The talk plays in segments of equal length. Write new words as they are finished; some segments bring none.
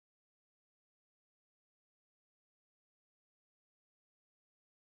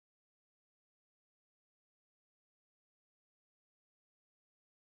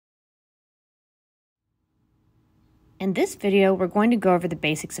In this video, we're going to go over the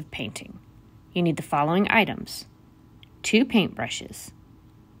basics of painting. You need the following items: 2 paintbrushes,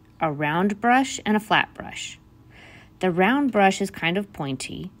 a round brush and a flat brush. The round brush is kind of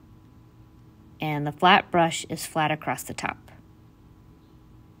pointy, and the flat brush is flat across the top.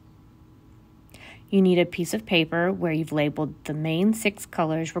 You need a piece of paper where you've labeled the main 6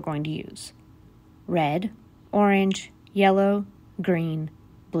 colors we're going to use: red, orange, yellow, green,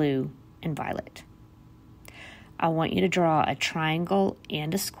 blue, and violet. I want you to draw a triangle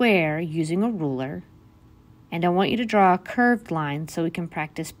and a square using a ruler, and I want you to draw a curved line so we can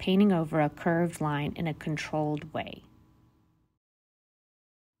practice painting over a curved line in a controlled way.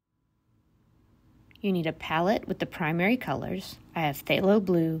 You need a palette with the primary colors. I have phthalo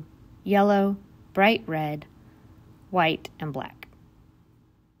blue, yellow, bright red, white, and black.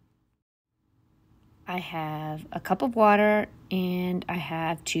 I have a cup of water and I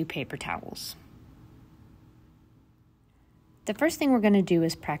have 2 paper towels. The first thing we're going to do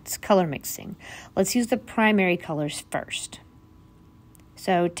is practice color mixing. Let's use the primary colors first.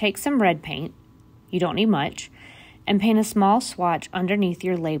 So take some red paint, you don't need much, and paint a small swatch underneath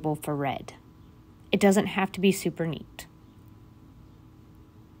your label for red. It doesn't have to be super neat.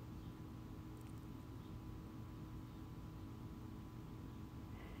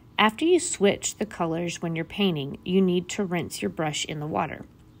 After you switch the colors when you're painting, you need to rinse your brush in the water.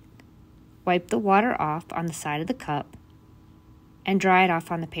 Wipe the water off on the side of the cup and dry it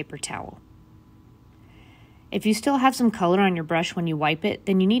off on the paper towel. If you still have some color on your brush when you wipe it,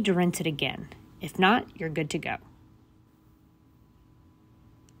 then you need to rinse it again. If not, you're good to go.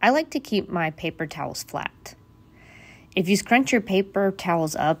 I like to keep my paper towels flat. If you scrunch your paper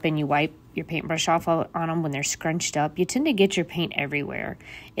towels up and you wipe your paintbrush off on them when they're scrunched up, you tend to get your paint everywhere.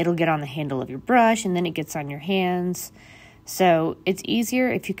 It'll get on the handle of your brush and then it gets on your hands. So it's easier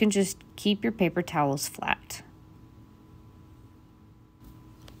if you can just keep your paper towels flat.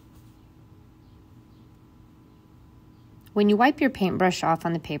 When you wipe your paintbrush off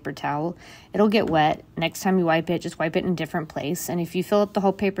on the paper towel, it'll get wet. Next time you wipe it, just wipe it in a different place. And if you fill up the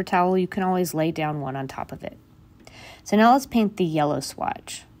whole paper towel, you can always lay down one on top of it. So now let's paint the yellow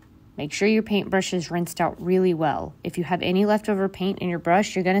swatch. Make sure your paintbrush is rinsed out really well. If you have any leftover paint in your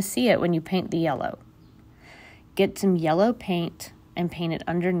brush, you're going to see it when you paint the yellow. Get some yellow paint and paint it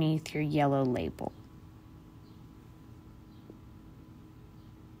underneath your yellow label.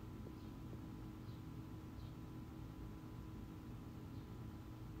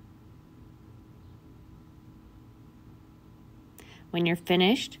 When you're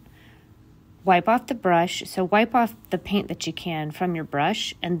finished, wipe off the brush. So wipe off the paint that you can from your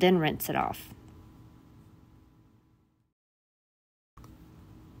brush and then rinse it off.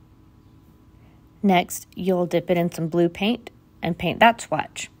 Next, you'll dip it in some blue paint and paint that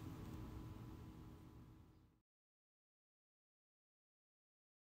swatch.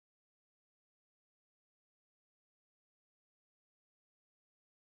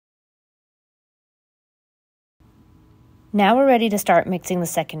 Now we're ready to start mixing the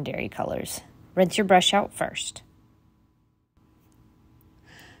secondary colors. Rinse your brush out first.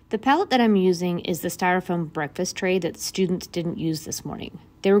 The palette that I'm using is the styrofoam breakfast tray that students didn't use this morning.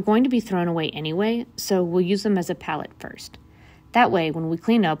 They were going to be thrown away anyway, so we'll use them as a palette first. That way, when we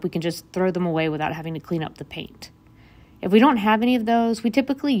clean up, we can just throw them away without having to clean up the paint. If we don't have any of those, we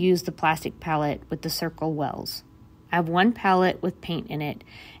typically use the plastic palette with the circle wells. I have one palette with paint in it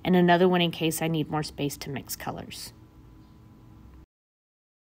and another one in case I need more space to mix colors.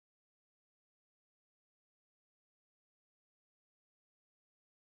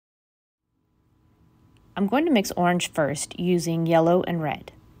 I'm going to mix orange first using yellow and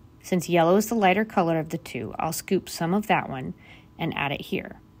red. Since yellow is the lighter color of the two, I'll scoop some of that one and add it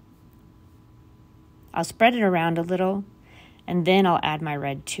here. I'll spread it around a little and then I'll add my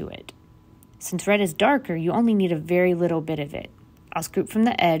red to it. Since red is darker, you only need a very little bit of it. I'll scoop from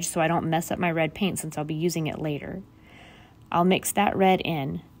the edge so I don't mess up my red paint since I'll be using it later. I'll mix that red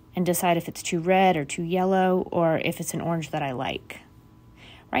in and decide if it's too red or too yellow or if it's an orange that I like.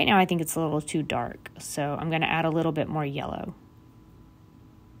 Right now I think it's a little too dark, so I'm going to add a little bit more yellow.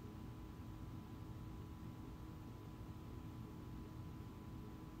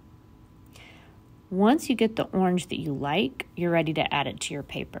 Once you get the orange that you like, you're ready to add it to your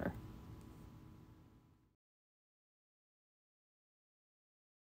paper.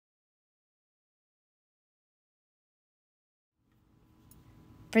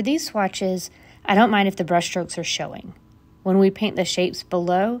 For these swatches, I don't mind if the brush strokes are showing. When we paint the shapes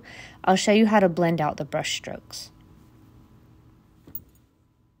below, I'll show you how to blend out the brush strokes.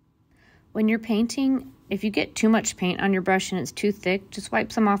 When you're painting, if you get too much paint on your brush and it's too thick, just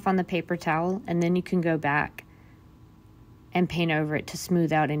wipe some off on the paper towel and then you can go back and paint over it to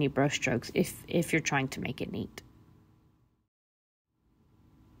smooth out any brush strokes if you're trying to make it neat.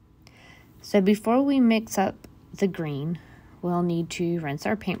 So before we mix up the green, we'll need to rinse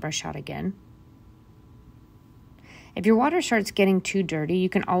our paintbrush out again. If your water starts getting too dirty, you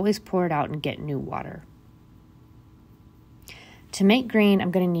can always pour it out and get new water. To make green,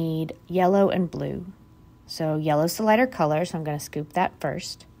 I'm going to need yellow and blue. So yellow's the lighter color, so I'm going to scoop that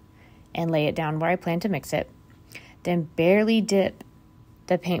first and lay it down where I plan to mix it. Then barely dip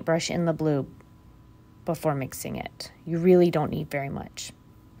the paintbrush in the blue before mixing it. You really don't need very much.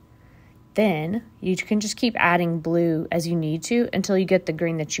 Then you can just keep adding blue as you need to until you get the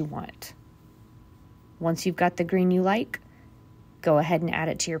green that you want. Once you've got the green you like, go ahead and add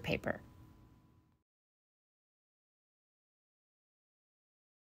it to your paper.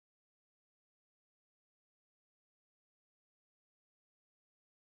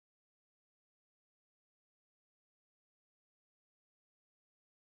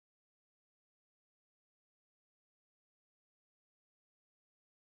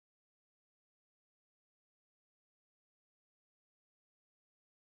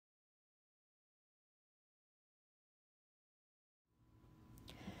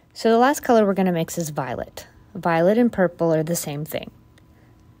 So the last color we're going to mix is violet. Violet and purple are the same thing.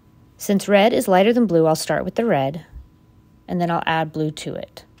 Since red is lighter than blue, I'll start with the red, and then I'll add blue to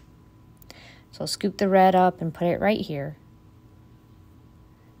it. So I'll scoop the red up and put it right here.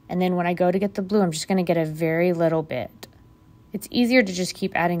 And then when I go to get the blue, I'm just going to get a very little bit. It's easier to just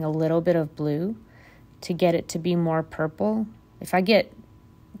keep adding a little bit of blue to get it to be more purple. If I get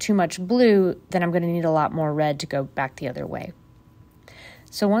too much blue, then I'm going to need a lot more red to go back the other way.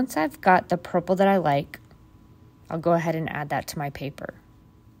 So once I've got the purple that I like, I'll go ahead and add that to my paper.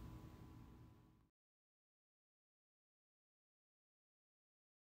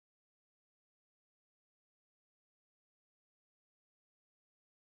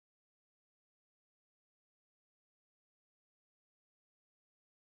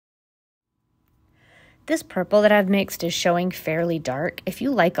 This purple that I've mixed is showing fairly dark. If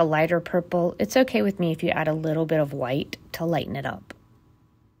you like a lighter purple, it's okay with me if you add a little bit of white to lighten it up.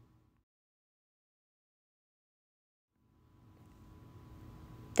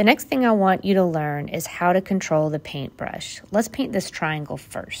 The next thing I want you to learn is how to control the paintbrush. Let's paint this triangle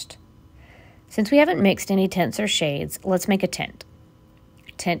first. Since we haven't mixed any tints or shades, let's make a tint.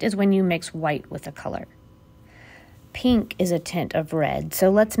 Tint is when you mix white with a color. Pink is a tint of red,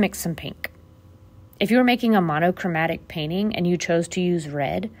 so let's mix some pink. If you were making a monochromatic painting and you chose to use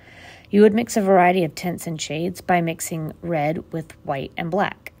red, you would mix a variety of tints and shades by mixing red with white and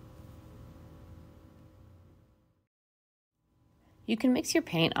black. You can mix your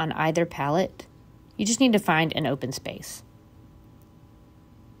paint on either palette. You just need to find an open space.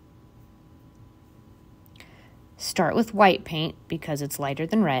 Start with white paint because it's lighter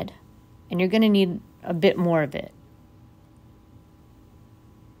than red, and you're going to need a bit more of it.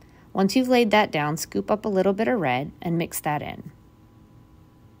 Once you've laid that down, scoop up a little bit of red and mix that in.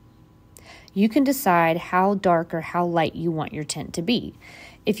 You can decide how dark or how light you want your tint to be.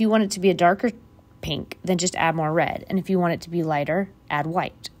 If you want it to be a darker pink, then just add more red. And if you want it to be lighter, add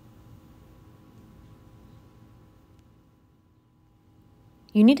white.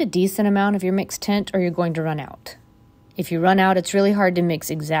 You need a decent amount of your mixed tint or you're going to run out. If you run out, it's really hard to mix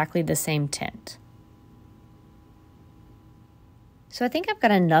exactly the same tint. So I think I've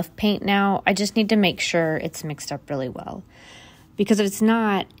got enough paint now. I just need to make sure it's mixed up really well. Because if it's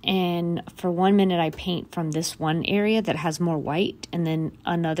not, and for 1 minute I paint from this one area that has more white, and then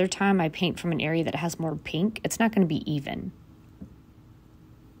another time I paint from an area that has more pink, it's not going to be even.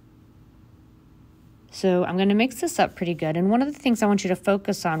 So I'm going to mix this up pretty good. And one of the things I want you to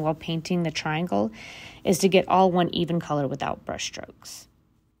focus on while painting the triangle is to get all one even color without brush strokes.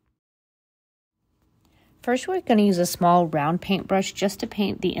 First, we're going to use a small round paintbrush just to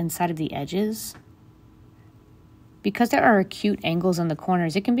paint the inside of the edges. Because there are acute angles in the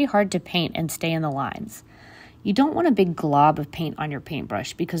corners, it can be hard to paint and stay in the lines. You don't want a big glob of paint on your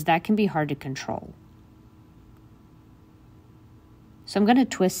paintbrush because that can be hard to control. So I'm going to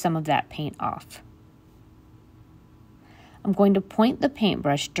twist some of that paint off. I'm going to point the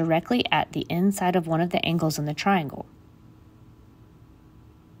paintbrush directly at the inside of one of the angles in the triangle.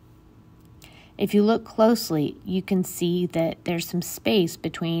 If you look closely, you can see that there's some space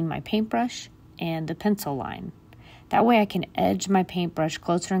between my paintbrush and the pencil line. That way I can edge my paintbrush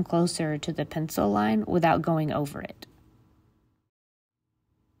closer and closer to the pencil line without going over it.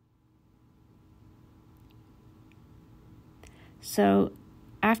 So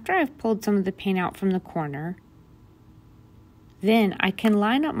after I've pulled some of the paint out from the corner, then I can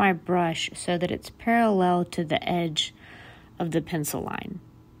line up my brush so that it's parallel to the edge of the pencil line.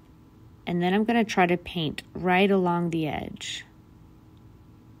 And then I'm going to try to paint right along the edge.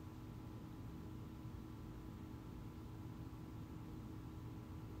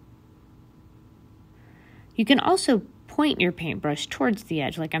 You can also point your paintbrush towards the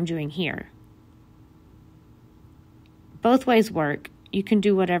edge like I'm doing here. Both ways work. You can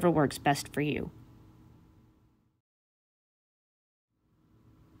do whatever works best for you.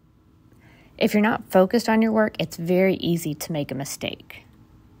 If you're not focused on your work, it's very easy to make a mistake.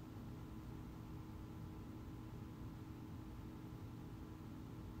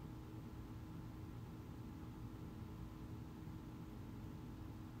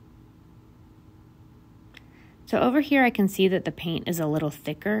 So over here I can see that the paint is a little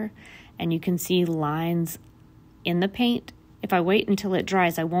thicker and you can see lines in the paint. If I wait until it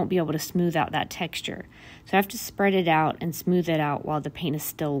dries, I won't be able to smooth out that texture. So I have to spread it out and smooth it out while the paint is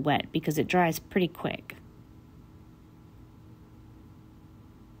still wet because it dries pretty quick.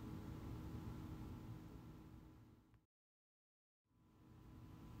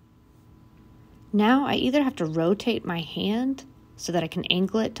 Now I either have to rotate my hand so that I can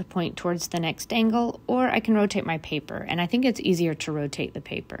angle it to point towards the next angle, or I can rotate my paper, and I think it's easier to rotate the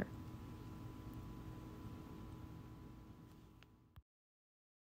paper.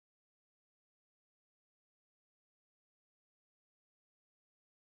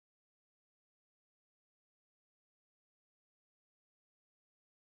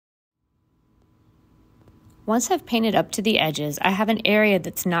 Once I've painted up to the edges, I have an area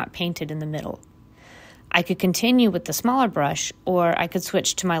that's not painted in the middle. I could continue with the smaller brush, or I could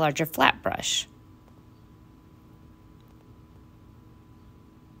switch to my larger flat brush.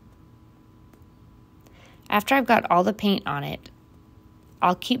 After I've got all the paint on it,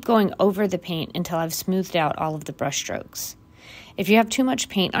 I'll keep going over the paint until I've smoothed out all of the brush strokes. If you have too much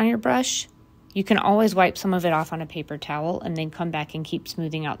paint on your brush, you can always wipe some of it off on a paper towel and then come back and keep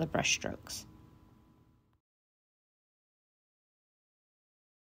smoothing out the brush strokes.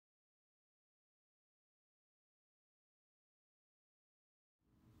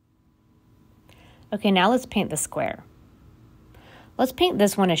 Okay, now let's paint the square. Let's paint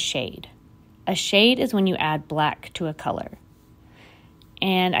this one a shade. A shade is when you add black to a color.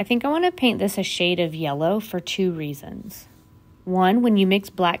 And I think I want to paint this a shade of yellow for two reasons. One, when you mix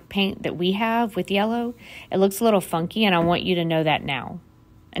black paint that we have with yellow, it looks a little funky, and I want you to know that now.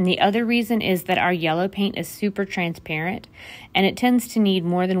 And the other reason is that our yellow paint is super transparent, and it tends to need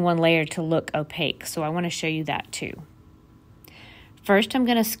more than one layer to look opaque, so I want to show you that too. First, I'm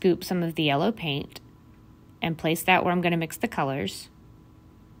going to scoop some of the yellow paint and place that where I'm going to mix the colors.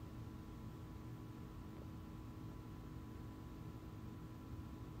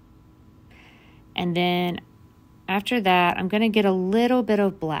 And then after that, I'm going to get a little bit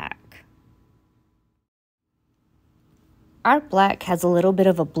of black. Our black has a little bit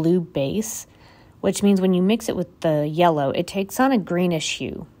of a blue base, which means when you mix it with the yellow, it takes on a greenish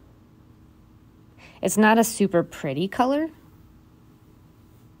hue. It's not a super pretty color.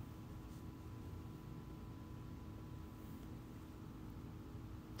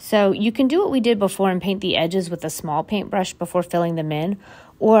 So you can do what we did before and paint the edges with a small paintbrush before filling them in,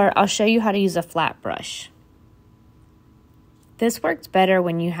 or I'll show you how to use a flat brush. This works better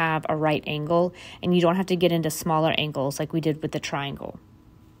when you have a right angle and you don't have to get into smaller angles like we did with the triangle.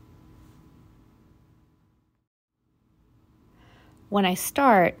 When I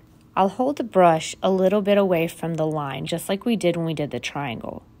start, I'll hold the brush a little bit away from the line, just like we did when we did the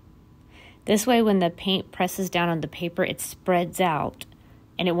triangle. This way, when the paint presses down on the paper, it spreads out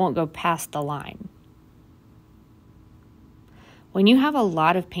and it won't go past the line. When you have a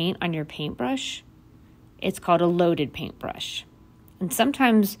lot of paint on your paintbrush, it's called a loaded paintbrush. And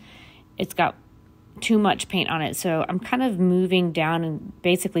sometimes it's got too much paint on it, so I'm kind of moving down and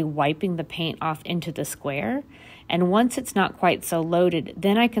basically wiping the paint off into the square. And once it's not quite so loaded,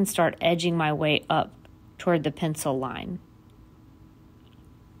 then I can start edging my way up toward the pencil line.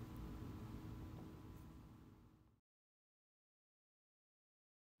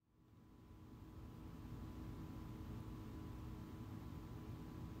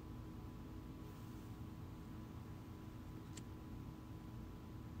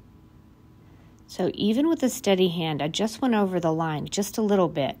 So even with a steady hand, I just went over the line just a little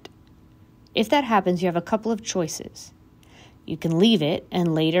bit. If that happens, you have a couple of choices. You can leave it,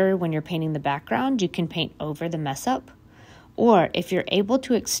 and later when you're painting the background, you can paint over the mess up. Or if you're able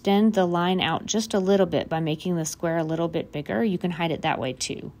to extend the line out just a little bit by making the square a little bit bigger, you can hide it that way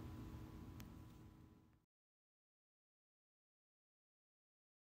too.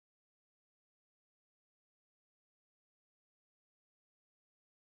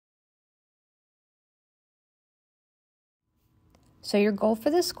 So your goal for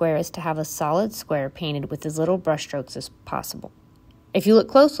this square is to have a solid square painted with as little brush strokes as possible. If you look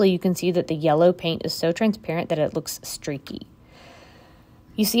closely, you can see that the yellow paint is so transparent that it looks streaky.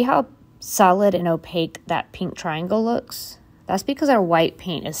 You see how solid and opaque that pink triangle looks? That's because our white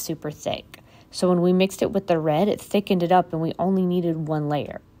paint is super thick. So when we mixed it with the red, it thickened it up and we only needed one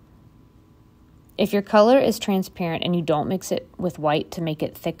layer. If your color is transparent and you don't mix it with white to make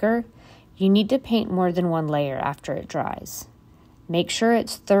it thicker, you need to paint more than one layer after it dries. Make sure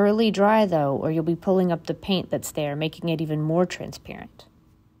it's thoroughly dry though, or you'll be pulling up the paint that's there, making it even more transparent.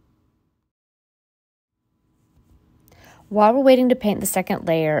 While we're waiting to paint the second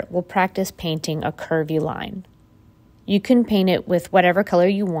layer, we'll practice painting a curvy line. You can paint it with whatever color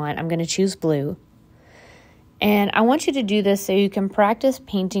you want. I'm going to choose blue. And I want you to do this so you can practice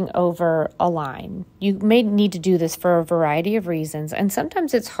painting over a line. You may need to do this for a variety of reasons, and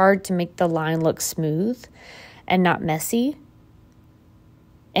sometimes it's hard to make the line look smooth and not messy.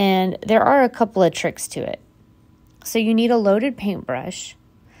 And there are a couple of tricks to it. So you need a loaded paintbrush,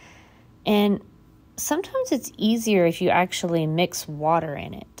 and sometimes it's easier if you actually mix water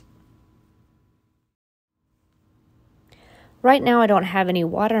in it. Right now I don't have any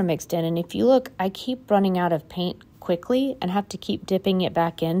water mixed in, and if you look, I keep running out of paint quickly and have to keep dipping it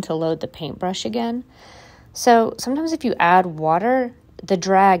back in to load the paintbrush again. So sometimes if you add water, the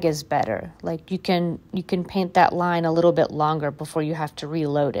drag is better. Like you can paint that line a little bit longer before you have to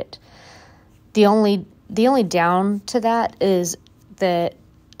reload it. The only down to that is that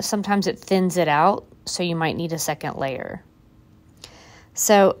sometimes it thins it out, so you might need a second layer.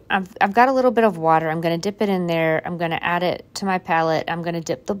 So I've got a little bit of water. I'm going to dip it in there. I'm going to add it to my palette. I'm going to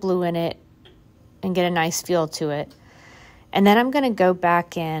dip the blue in it and get a nice feel to it. And then I'm going to go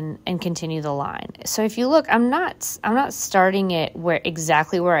back in and continue the line. So if you look, I'm not starting it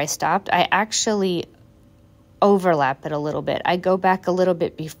exactly where I stopped. I actually overlap it a little bit. I go back a little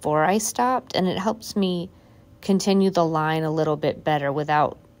bit before I stopped, and it helps me continue the line a little bit better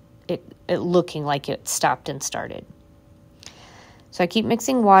without it looking like it stopped and started. So I keep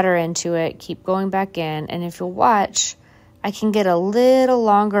mixing water into it, keep going back in, and if you'll watch, I can get a little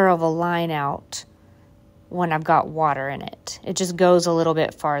longer of a line out when I've got water in it. It just goes a little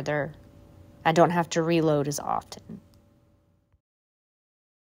bit farther. I don't have to reload as often.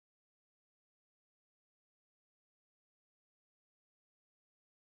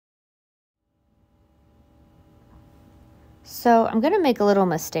 So I'm going to make a little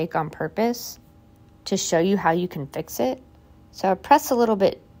mistake on purpose to show you how you can fix it. So I press a little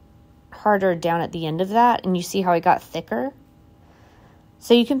bit harder down at the end of that, and you see how it got thicker?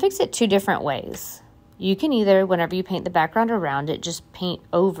 So you can fix it two different ways. You can either, whenever you paint the background around it, just paint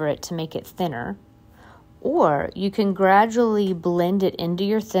over it to make it thinner. Or you can gradually blend it into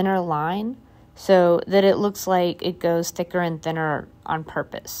your thinner line so that it looks like it goes thicker and thinner on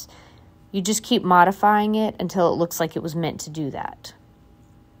purpose. You just keep modifying it until it looks like it was meant to do that.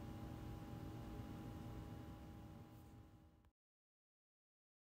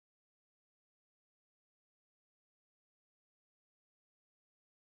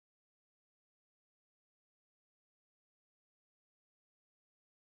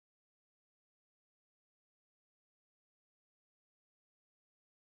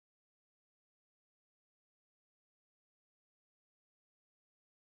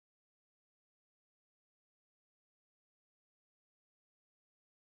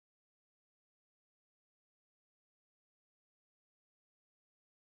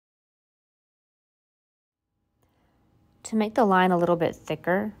 To make the line a little bit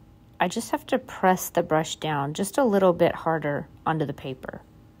thicker, I just have to press the brush down just a little bit harder onto the paper.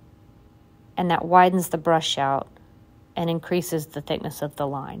 And that widens the brush out and increases the thickness of the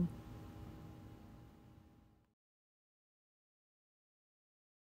line.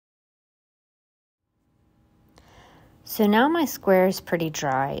 So now my square is pretty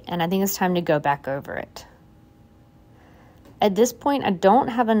dry, and I think it's time to go back over it. At this point, I don't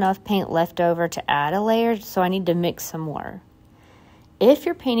have enough paint left over to add a layer, so I need to mix some more. If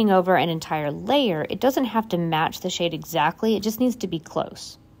you're painting over an entire layer, it doesn't have to match the shade exactly, it just needs to be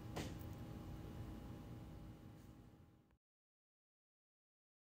close.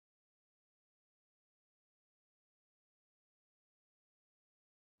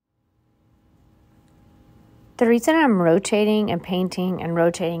 The reason I'm rotating and painting and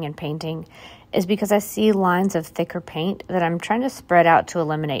rotating and painting is because I see lines of thicker paint that I'm trying to spread out to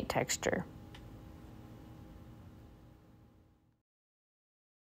eliminate texture.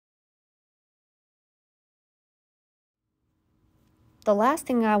 The last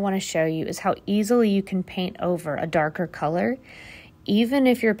thing I want to show you is how easily you can paint over a darker color, even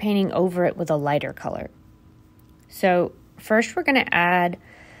if you're painting over it with a lighter color. So first we're going to add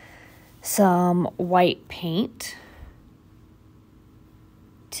some white paint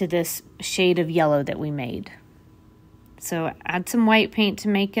to this shade of yellow that we made. So add some white paint to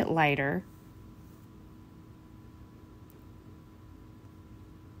make it lighter.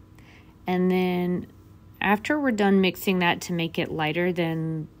 And then after we're done mixing that to make it lighter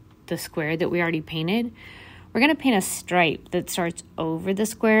than the square that we already painted, we're going to paint a stripe that starts over the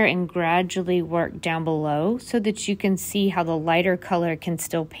square and gradually work down below so that you can see how the lighter color can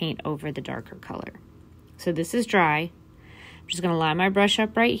still paint over the darker color. So this is dry. I'm just going to line my brush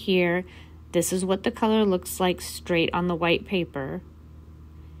up right here. This is what the color looks like straight on the white paper.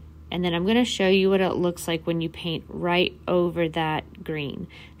 And then I'm going to show you what it looks like when you paint right over that green.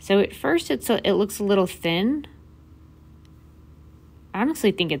 So at first it looks a little thin. I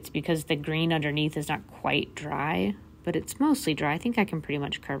honestly think it's because the green underneath is not quite dry, but it's mostly dry. I think I can pretty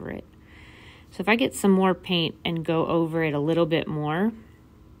much cover it. So if I get some more paint and go over it a little bit more,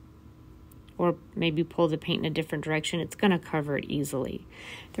 or maybe pull the paint in a different direction, it's going to cover it easily.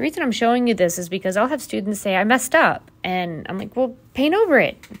 The reason I'm showing you this is because I'll have students say, I messed up. And I'm like, well, paint over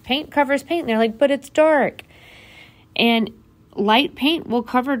it. Paint covers paint. And they're like, but it's dark. And light paint will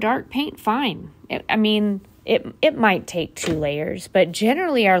cover dark paint fine. It might take 2 layers, but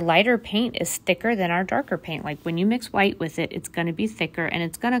generally our lighter paint is thicker than our darker paint. Like when you mix white with it, it's going to be thicker and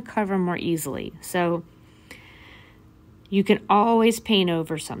it's going to cover more easily. So you can always paint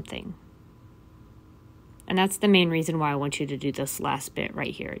over something. And that's the main reason why I want you to do this last bit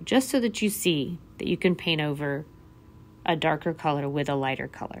right here, just so that you see that you can paint over a darker color with a lighter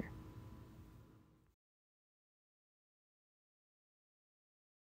color.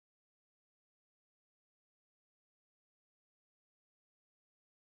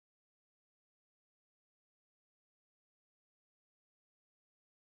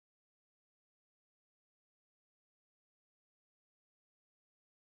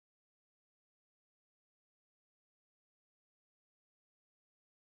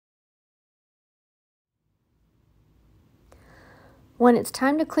 When it's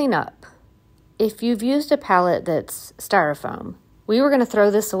time to clean up, if you've used a palette that's styrofoam, we were going to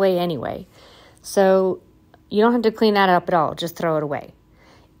throw this away anyway, so you don't have to clean that up at all, just throw it away.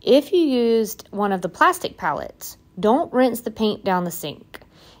 If you used one of the plastic palettes, don't rinse the paint down the sink.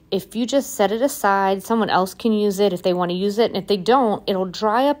 If you just set it aside, someone else can use it if they want to use it, and if they don't, it'll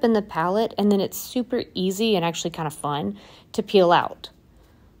dry up in the palette, and then it's super easy and actually kind of fun to peel out.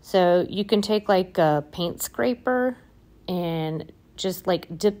 So you can take like a paint scraper and just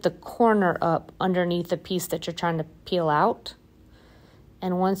like dip the corner up underneath the piece that you're trying to peel out.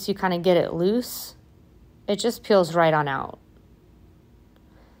 And once you kind of get it loose, it just peels right on out.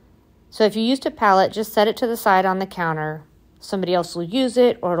 So if you used a palette, just set it to the side on the counter. Somebody else will use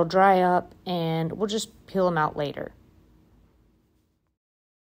it or it'll dry up and we'll just peel them out later.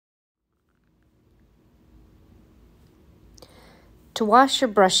 To wash your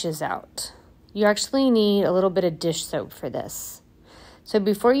brushes out, you actually need a little bit of dish soap for this. So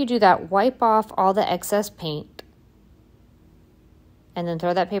before you do that, wipe off all the excess paint and then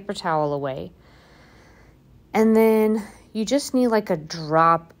throw that paper towel away. And then you just need like a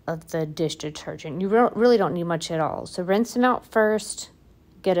drop of the dish detergent. You really don't need much at all. So rinse them out first,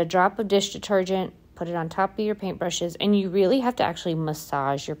 get a drop of dish detergent, put it on top of your paintbrushes, and you really have to actually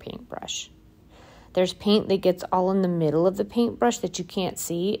massage your paintbrush. There's paint that gets all in the middle of the paintbrush that you can't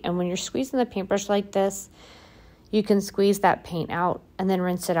see, and when you're squeezing the paintbrush like this, you can squeeze that paint out and then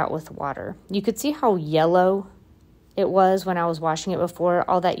rinse it out with water. You could see how yellow it was when I was washing it before,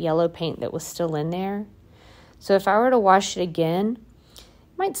 all that yellow paint that was still in there. So if I were to wash it again, it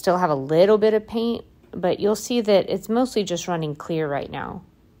might still have a little bit of paint, but you'll see that it's mostly just running clear right now.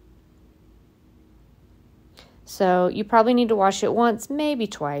 So you probably need to wash it once, maybe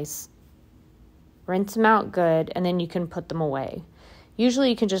twice. Rinse them out good, and then you can put them away. Usually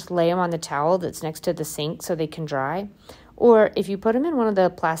you can just lay them on the towel that's next to the sink so they can dry. Or if you put them in one of the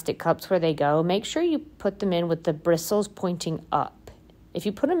plastic cups where they go, make sure you put them in with the bristles pointing up. If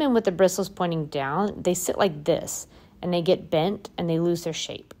you put them in with the bristles pointing down, they sit like this and they get bent and they lose their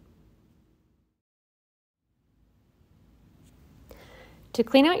shape. To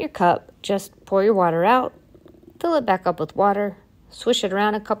clean out your cup, just pour your water out, fill it back up with water, swish it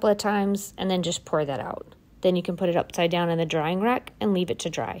around a couple of times, and then just pour that out. Then you can put it upside down in the drying rack and leave it to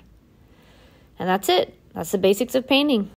dry. And that's it. That's the basics of painting.